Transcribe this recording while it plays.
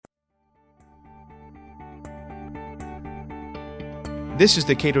This is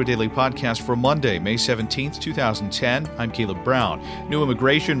the Cato Daily Podcast for Monday, May 17th, 2010. I'm Caleb Brown. New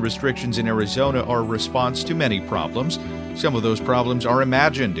immigration restrictions in Arizona are a response to many problems. Some of those problems are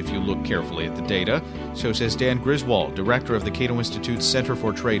imagined if you look carefully at the data. So says Dan Griswold, director of the Cato Institute's Center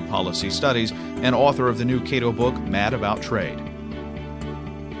for Trade Policy Studies and author of the new Cato book, Mad About Trade.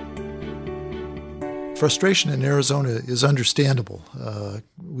 Frustration in Arizona is understandable.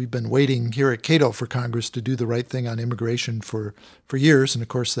 We've been waiting here at Cato for Congress to do the right thing on immigration for years, and of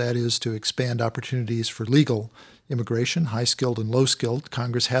course that is to expand opportunities for legal immigration, high-skilled and low-skilled.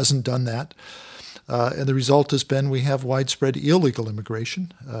 Congress hasn't done that. And the result has been we have widespread illegal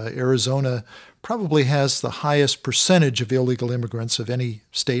immigration. Arizona probably has the highest percentage of illegal immigrants of any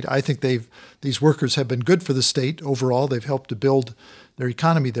state. I think these workers have been good for the state overall. They've helped to build their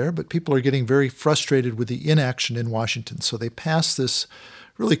economy there, but people are getting very frustrated with the inaction in Washington. So they passed this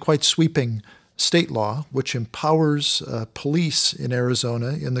really quite sweeping state law, which empowers police in Arizona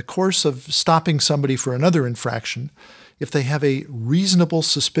in the course of stopping somebody for another infraction. If they have a reasonable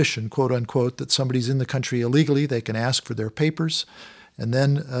suspicion, quote unquote, that somebody's in the country illegally, they can ask for their papers. And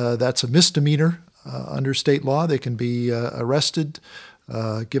then that's a misdemeanor under state law. They can be arrested,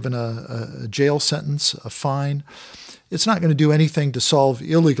 given a jail sentence, a fine. It's not going to do anything to solve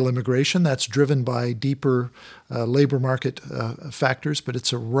illegal immigration. That's driven by deeper labor market factors, but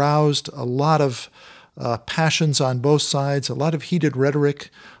it's aroused a lot of passions on both sides, a lot of heated rhetoric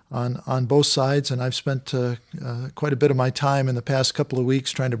on both sides, and I've spent quite a bit of my time in the past couple of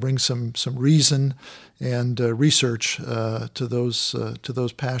weeks trying to bring some reason and research to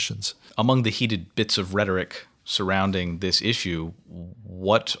those passions. Among the heated bits of rhetoric surrounding this issue,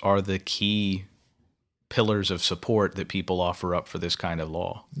 what are the key pillars of support that people offer up for this kind of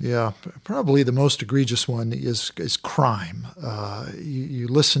law? Yeah, probably the most egregious one is crime. You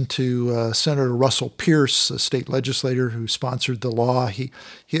listen to Senator Russell Pierce, a state legislator who sponsored the law.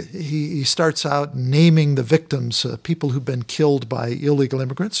 He starts out naming the victims, people who've been killed by illegal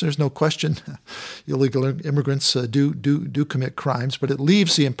immigrants. There's no question illegal immigrants do commit crimes, but it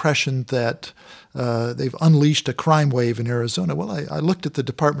leaves the impression that they've unleashed a crime wave in Arizona. Well, I looked at the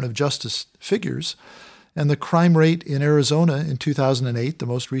Department of Justice figures, and the crime rate in Arizona in 2008, the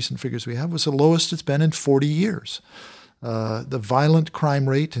most recent figures we have, was the lowest it's been in 40 years. The violent crime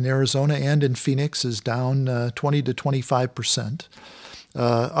rate in Arizona and in Phoenix is down 20 to 25%.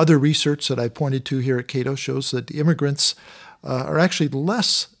 Other research that I pointed to here at Cato shows that immigrants are actually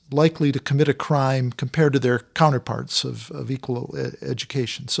less likely to commit a crime compared to their counterparts of equal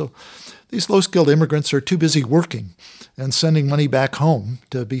education. So these low-skilled immigrants are too busy working and sending money back home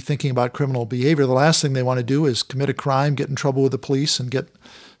to be thinking about criminal behavior. The last thing they want to do is commit a crime, get in trouble with the police, and get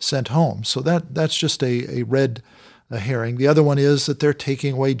sent home. So that's just a red herring. The other one is that they're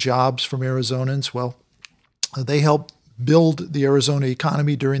taking away jobs from Arizonans. Well, they helped build the Arizona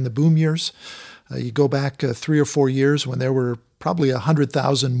economy during the boom years. You go back 3 or 4 years when there were probably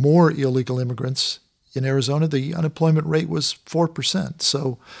 100,000 more illegal immigrants in Arizona, the unemployment rate was 4%.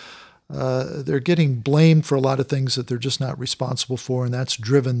 So they're getting blamed for a lot of things that they're just not responsible for, and that's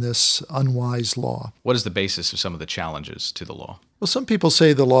driven this unwise law. What is the basis of some of the challenges to the law? Well, some people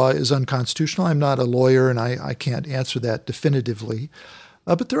say the law is unconstitutional. I'm not a lawyer, and I can't answer that definitively.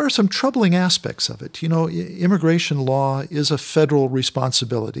 But there are some troubling aspects of it. You know, immigration law is a federal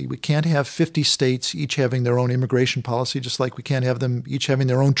responsibility. We can't have 50 states each having their own immigration policy, just like we can't have them each having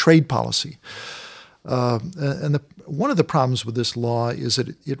their own trade policy. One of the problems with this law is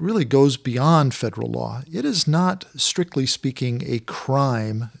that it really goes beyond federal law. It is not, strictly speaking, a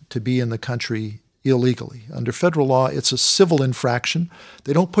crime to be in the country illegally. Under federal law, it's a civil infraction.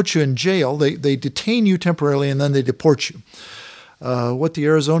 They don't put you in jail. They detain you temporarily, and then they deport you. What the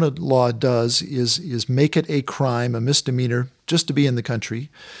Arizona law does is make it a crime, a misdemeanor, just to be in the country.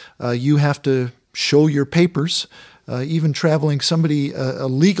 You have to show your papers. Even traveling somebody, a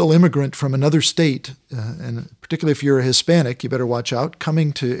legal immigrant from another state, and particularly if you're a Hispanic, you better watch out,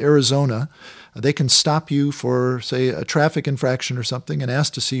 coming to Arizona, they can stop you for, say, a traffic infraction or something and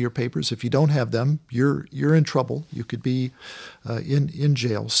ask to see your papers. If you don't have them, you're in trouble. You could be in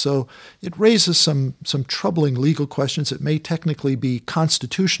jail. So it raises some troubling legal questions. It may technically be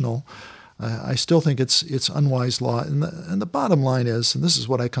constitutional. I still think it's unwise law. And the bottom line is, and this is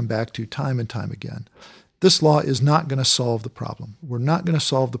what I come back to time and time again, this law is not going to solve the problem. We're not going to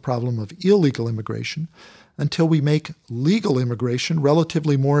solve the problem of illegal immigration until we make legal immigration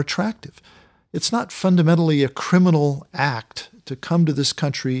relatively more attractive. It's not fundamentally a criminal act to come to this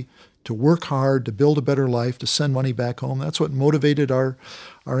country, to work hard, to build a better life, to send money back home. That's what motivated our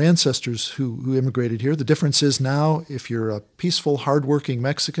ancestors who immigrated here. The difference is now, if you're a peaceful, hardworking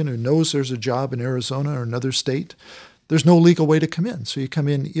Mexican who knows there's a job in Arizona or another state, there's no legal way to come in. So you come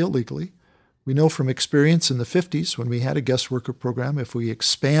in illegally. We know from experience in the 50s when we had a guest worker program, if we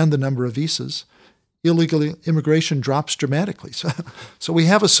expand the number of visas, illegal immigration drops dramatically. So we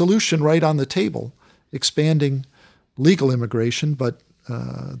have a solution right on the table, expanding legal immigration, but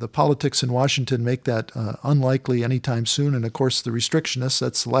the politics in Washington make that unlikely anytime soon. And of course, the restrictionists,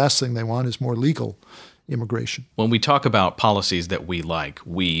 that's the last thing they want is more legal immigration. When we talk about policies that we like,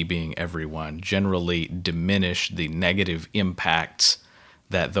 we being everyone, generally diminish the negative impacts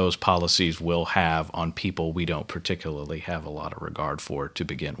that those policies will have on people we don't particularly have a lot of regard for to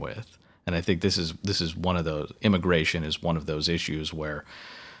begin with. And I think this is one of those, immigration is one of those issues where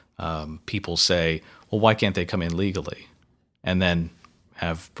people say, well, why can't they come in legally? And then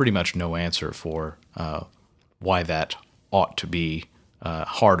have pretty much no answer for why that ought to be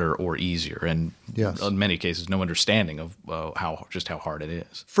harder or easier. And yes, in many cases, no understanding of how hard it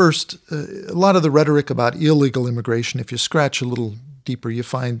is. First, a lot of the rhetoric about illegal immigration, if you scratch a little deeper, you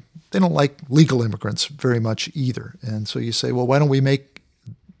find they don't like legal immigrants very much either. And so you say, well, why don't we make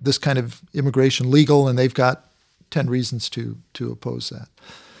this kind of immigration legal? And they've got 10 reasons to oppose that.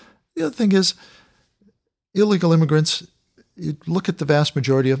 The other thing is illegal immigrants, you look at the vast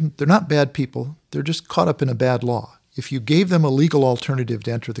majority of them, they're not bad people. They're just caught up in a bad law. If you gave them a legal alternative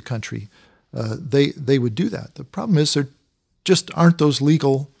to enter the country, they would do that. The problem is there just aren't those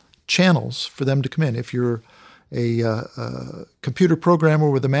legal channels for them to come in. If you're a computer programmer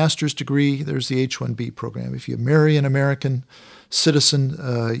with a master's degree, there's the H-1B program. If you marry an American citizen,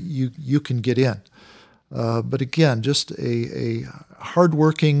 you can get in. But again, just a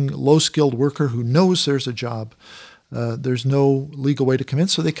hardworking, low-skilled worker who knows there's a job, there's no legal way to come in,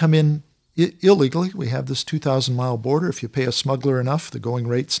 so they come in illegally. We have this 2,000-mile border. If you pay a smuggler enough, the going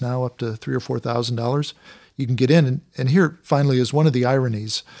rate's now up to $3,000 or $4,000, you can get in. And here, finally, is one of the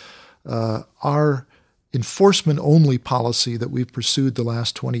ironies. Our enforcement-only policy that we've pursued the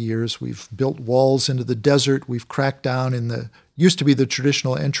last 20 years, we've built walls into the desert, we've cracked down in the used to be the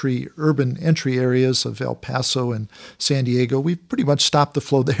traditional urban entry areas of El Paso and San Diego. We've pretty much stopped the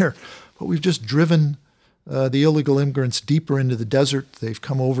flow there, but we've just driven the illegal immigrants deeper into the desert. They've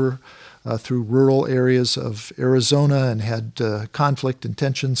come over through rural areas of Arizona and had conflict and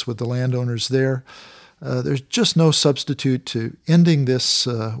tensions with the landowners there. There's just no substitute to ending this,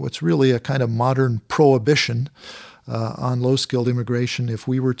 what's really a kind of modern prohibition on low-skilled immigration. If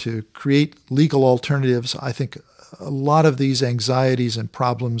we were to create legal alternatives, I think a lot of these anxieties and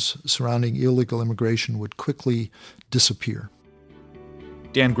problems surrounding illegal immigration would quickly disappear.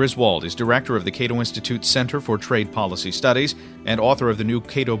 Dan Griswold is director of the Cato Institute Center for Trade Policy Studies and author of the new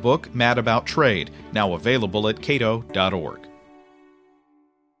Cato book, Mad About Trade, now available at cato.org.